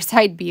the other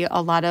side be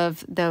a lot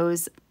of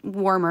those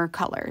warmer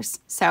colors.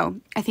 So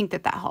I think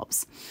that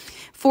helps.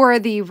 For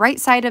the right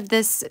side of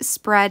this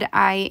spread,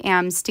 I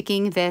am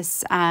sticking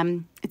this,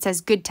 it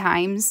says Good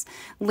Times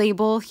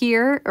label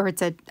here, or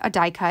it's a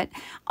die cut,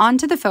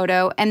 onto the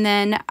photo, and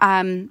then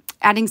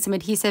adding some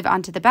adhesive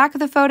onto the back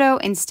of the photo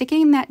and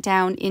sticking that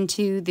down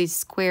into the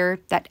square,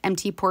 that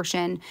empty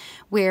portion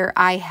where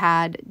I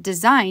had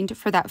designed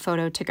for that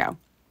photo to go.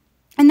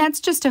 And that's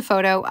just a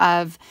photo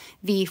of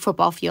the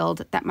football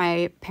field that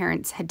my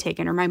parents had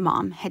taken, or my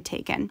mom had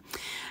taken.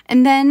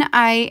 And then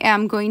I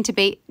am going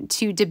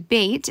to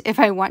debate if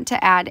I want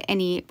to add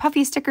any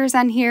puffy stickers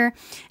on here,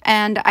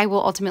 and I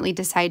will ultimately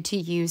decide to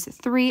use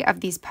 3 of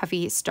these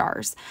puffy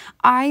stars.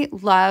 I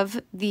love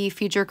the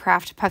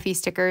Futurecraft puffy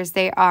stickers.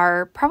 They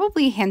are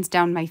probably hands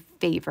down my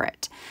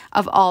favorite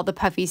of all the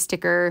puffy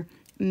sticker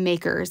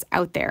makers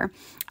out there.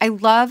 I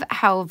love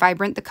how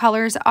vibrant the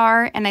colors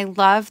are, and I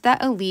love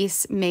that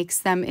Elise makes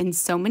them in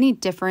so many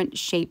different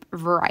shape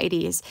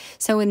varieties.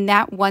 So in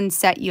that one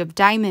set, you have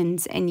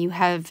diamonds, and you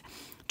have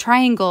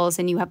triangles,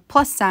 and you have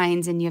plus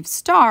signs, and you have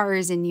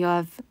stars, and you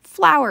have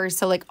flowers.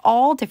 So like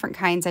all different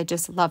kinds. I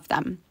just love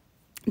them.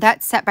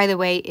 That set, by the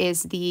way,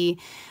 is the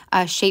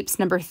shapes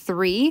number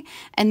 3,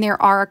 and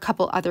there are a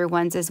couple other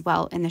ones as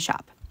well in the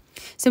shop.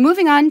 So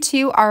moving on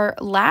to our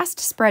last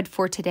spread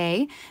for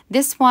today.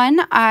 This one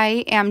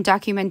I am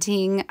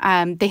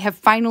documenting. They have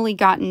finally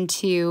gotten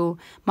to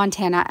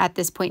Montana at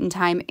this point in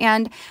time.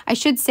 And I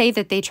should say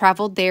that they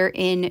traveled there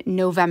in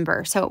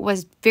November. So it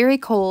was very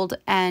cold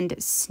and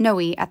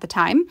snowy at the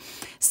time.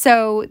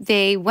 So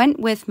they went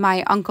with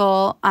my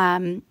uncle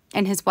and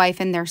his wife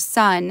and their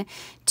son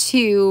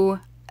to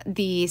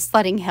the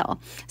sledding hill.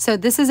 So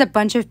this is a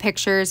bunch of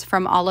pictures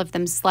from all of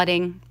them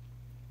sledding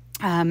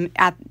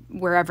at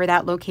wherever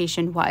that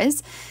location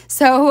was.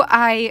 So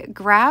I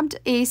grabbed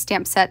a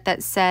stamp set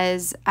that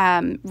says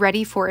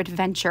ready for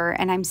adventure,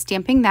 and I'm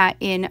stamping that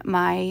in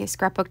my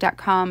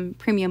scrapbook.com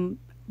premium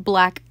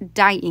black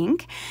dye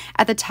ink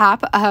at the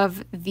top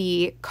of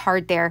the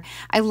card there.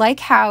 I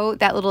like how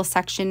that little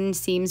section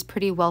seems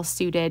pretty well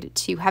suited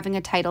to having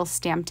a title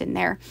stamped in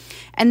there.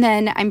 And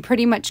then I'm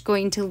pretty much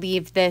going to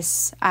leave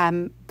this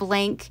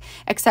blank,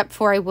 except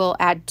for I will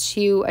add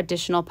 2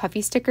 additional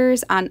puffy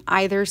stickers on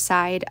either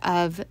side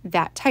of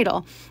that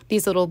title,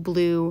 these little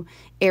blue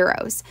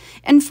arrows.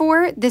 And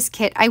for this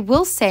kit, I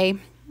will say,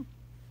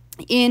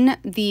 in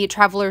the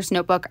Traveler's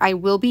Notebook, I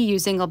will be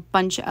using a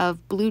bunch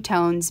of blue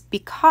tones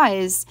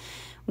because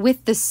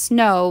with the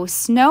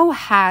snow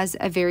has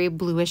a very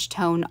bluish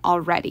tone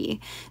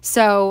already.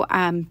 So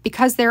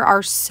because there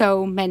are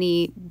so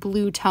many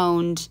blue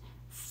toned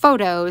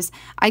photos,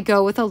 I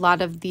go with a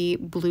lot of the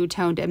blue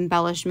toned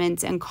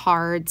embellishments and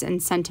cards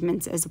and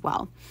sentiments as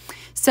well.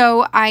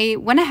 So I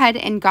went ahead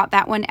and got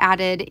that one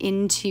added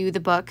into the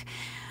book.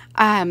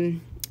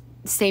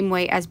 Same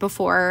way as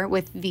before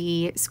with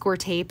the score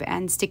tape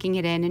and sticking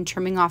it in and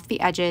trimming off the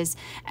edges.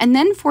 And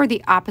then for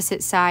the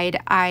opposite side,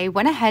 I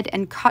went ahead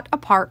and cut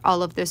apart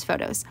all of those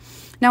photos.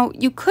 Now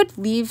you could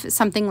leave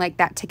something like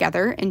that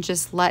together and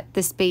just let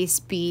the space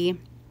be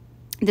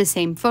the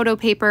same photo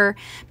paper,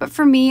 but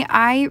for me,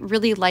 I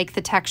really like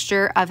the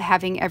texture of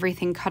having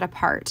everything cut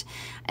apart.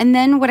 And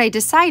then what I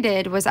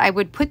decided was I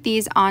would put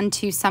these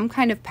onto some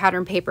kind of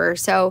pattern paper.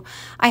 So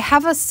I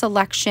have a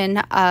selection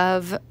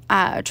of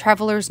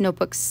Traveler's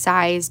Notebook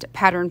sized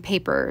pattern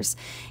papers,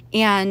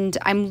 and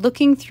I'm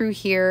looking through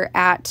here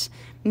at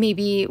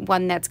maybe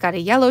one that's got a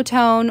yellow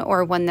tone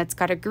or one that's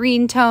got a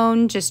green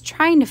tone, just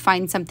trying to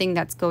find something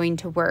that's going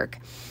to work.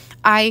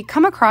 I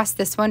come across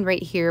this one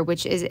right here,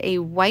 which is a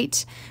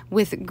white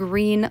with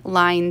green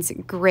lines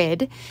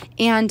grid.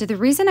 And the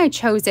reason I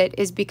chose it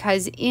is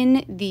because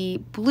in the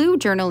blue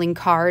journaling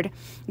card,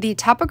 the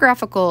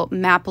topographical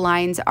map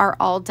lines are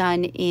all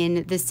done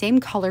in the same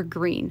color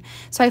green.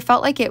 So I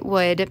felt like it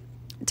would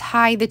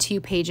tie the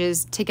 2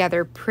 pages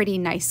together pretty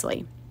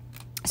nicely.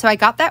 So I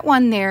got that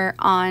one there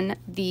on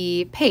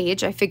the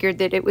page. I figured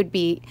that it would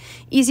be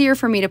easier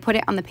for me to put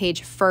it on the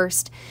page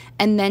first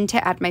and then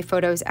to add my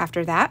photos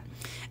after that.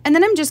 And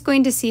then I'm just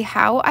going to see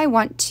how I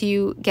want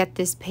to get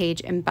this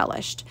page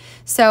embellished.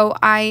 So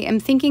I am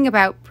thinking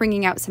about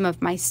bringing out some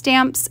of my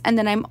stamps, and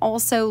then I'm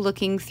also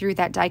looking through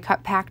that die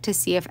cut pack to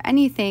see if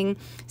anything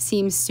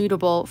seems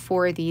suitable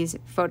for these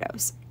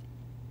photos.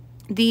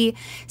 The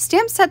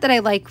stamp set that I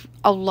like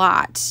a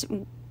lot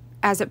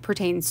as it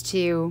pertains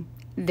to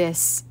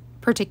this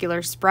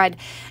particular spread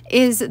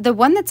is the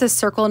one that's a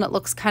circle and it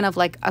looks kind of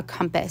like a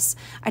compass.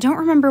 I don't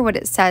remember what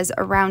it says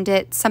around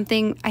it.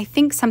 I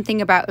think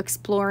something about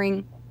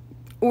exploring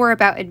or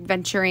about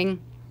adventuring.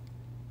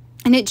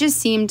 And it just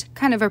seemed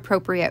kind of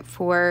appropriate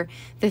for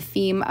the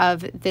theme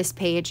of this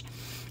page.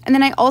 And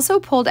then I also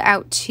pulled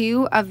out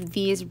 2 of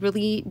these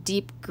really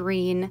deep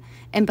green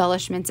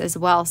embellishments as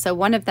well. So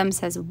one of them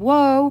says,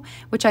 "Whoa,"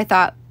 which I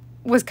thought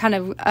was kind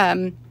of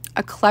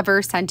a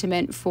clever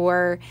sentiment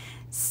for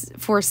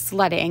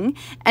sledding.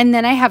 And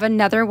then I have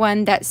another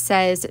one that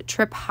says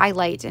 "Trip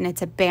Highlight," and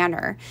it's a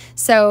banner.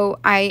 So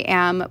I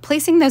am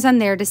placing those on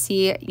there to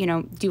see,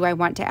 do I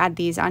want to add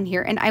these on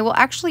here? And I will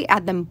actually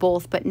add them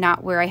both, but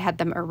not where I had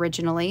them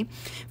originally.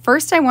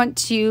 First, I want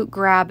to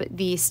grab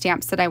the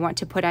stamps that I want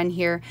to put on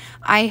here.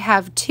 I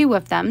have 2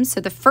 of them. So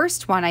the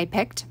first one I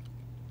picked,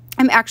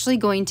 I'm actually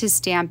going to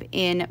stamp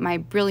in my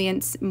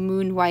Brilliance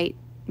Moonlight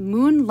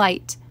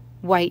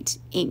White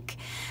ink,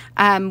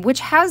 which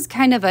has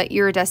kind of an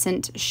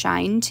iridescent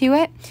shine to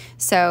it.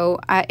 So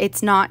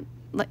it's not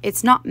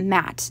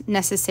matte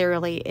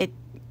necessarily.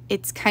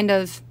 It's kind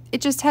of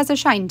it just has a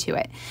shine to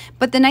it.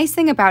 But the nice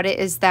thing about it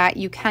is that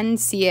you can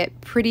see it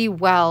pretty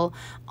well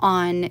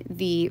on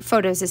the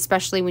photos,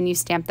 especially when you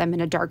stamp them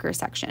in a darker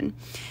section.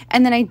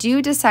 And then I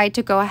do decide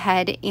to go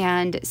ahead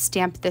and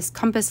stamp this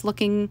compass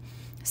looking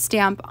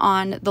stamp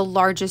on the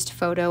largest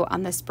photo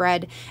on the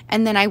spread,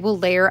 and then I will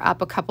layer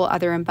up a couple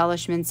other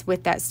embellishments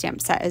with that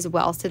stamp set as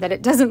well, so that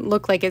it doesn't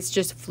look like it's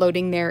just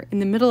floating there in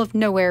the middle of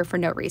nowhere for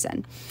no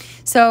reason.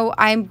 So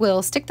I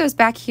will stick those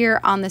back here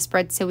on the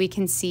spread so we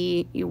can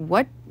see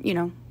what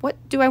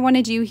do I want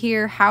to do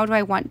here, how do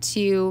I want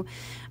to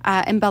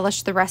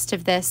embellish the rest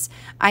of this.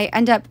 I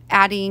end up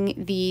adding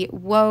the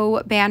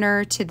whoa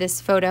banner to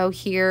this photo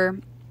here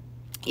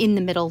in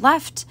the middle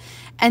left,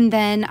 and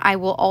then I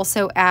will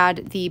also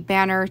add the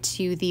banner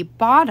to the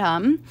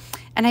bottom,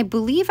 and I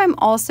believe I'm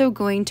also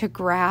going to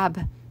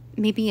grab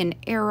maybe an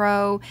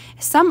arrow,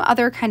 some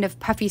other kind of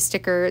puffy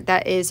sticker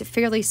that is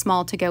fairly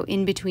small to go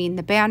in between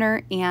the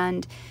banner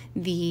and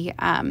the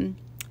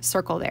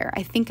circle there.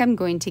 I think I'm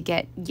going to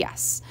get,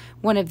 yes,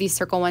 one of these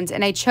circle ones,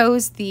 and I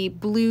chose the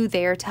blue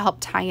there to help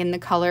tie in the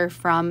color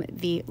from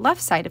the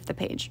left side of the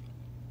page.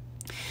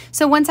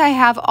 So once I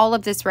have all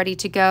of this ready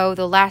to go,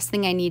 the last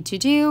thing I need to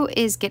do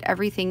is get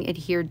everything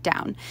adhered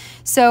down.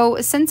 So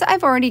since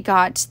I've already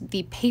got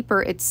the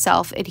paper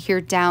itself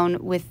adhered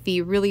down with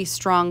the really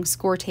strong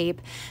score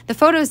tape, the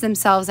photos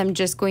themselves, I'm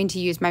just going to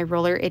use my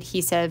roller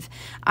adhesive.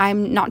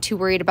 I'm not too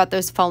worried about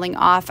those falling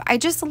off. I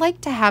just like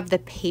to have the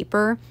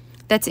paper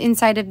that's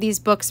inside of these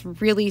books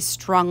really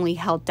strongly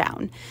held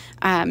down,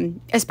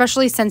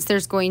 especially since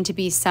there's going to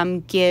be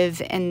some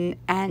give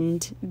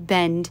and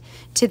bend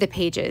to the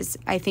pages.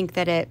 I think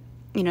that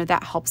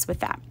that helps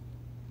with that.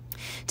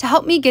 To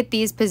help me get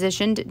these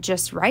positioned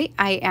just right,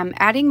 I am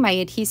adding my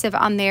adhesive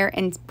on there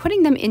and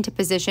putting them into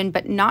position,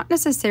 but not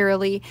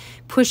necessarily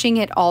pushing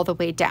it all the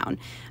way down,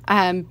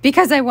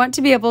 because I want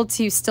to be able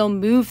to still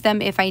move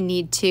them if I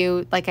need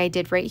to, like I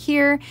did right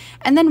here.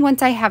 And then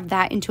once I have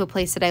that into a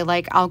place that I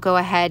like, I'll go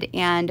ahead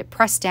and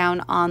press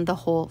down on the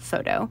whole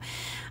photo.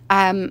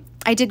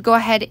 I did go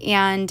ahead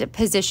and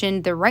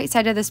position the right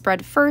side of the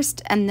spread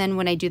first, and then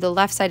when I do the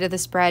left side of the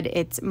spread,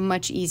 it's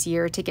much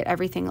easier to get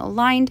everything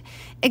aligned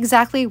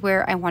exactly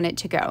where I want it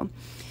to go.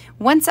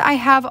 Once I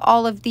have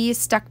all of these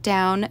stuck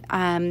down,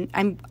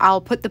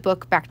 I'll put the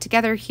book back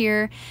together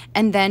here,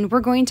 and then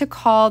we're going to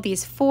call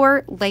these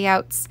 4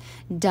 layouts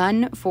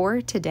done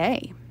for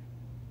today.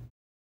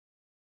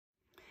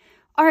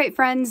 All right,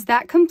 friends,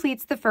 that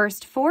completes the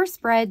first 4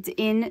 spreads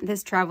in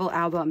this travel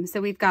album.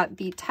 So we've got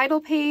the title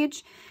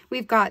page,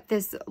 we've got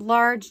this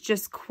large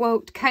just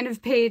quote kind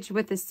of page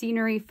with the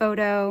scenery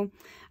photo,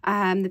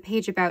 the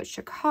page about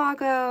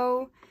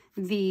Chicago,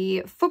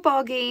 the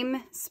football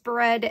game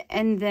spread,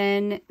 and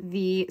then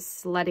the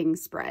sledding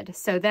spread.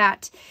 So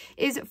that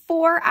is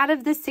 4 out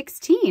of the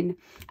 16.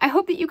 I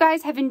hope that you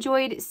guys have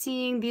enjoyed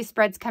seeing these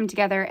spreads come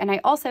together, and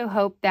I also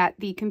hope that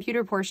the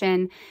computer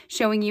portion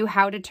showing you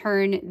how to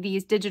turn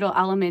these digital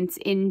elements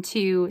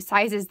into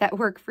sizes that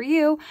work for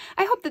you,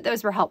 I hope that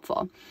those were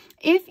helpful.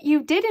 If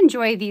you did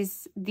enjoy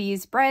these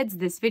spreads,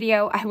 this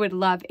video, I would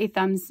love a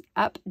thumbs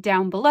up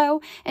down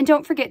below. And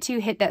don't forget to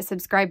hit that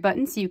subscribe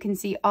button so you can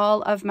see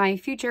all of my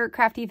future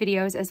crafty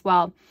videos as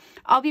well.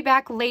 I'll be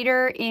back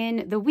later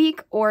in the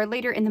week or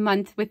later in the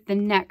month with the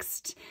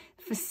next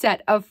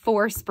set of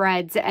 4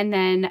 spreads, and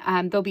then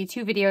there'll be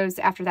 2 videos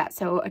after that.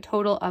 So a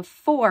total of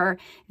 4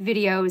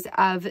 videos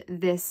of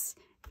this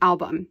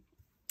album.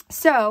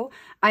 So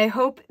I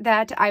hope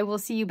that I will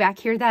see you back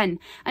here then.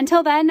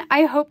 Until then,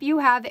 I hope you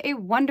have a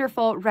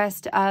wonderful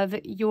rest of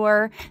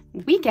your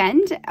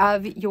weekend,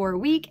 of your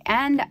week,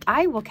 and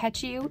I will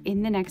catch you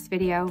in the next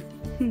video.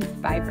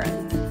 Bye,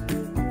 friends.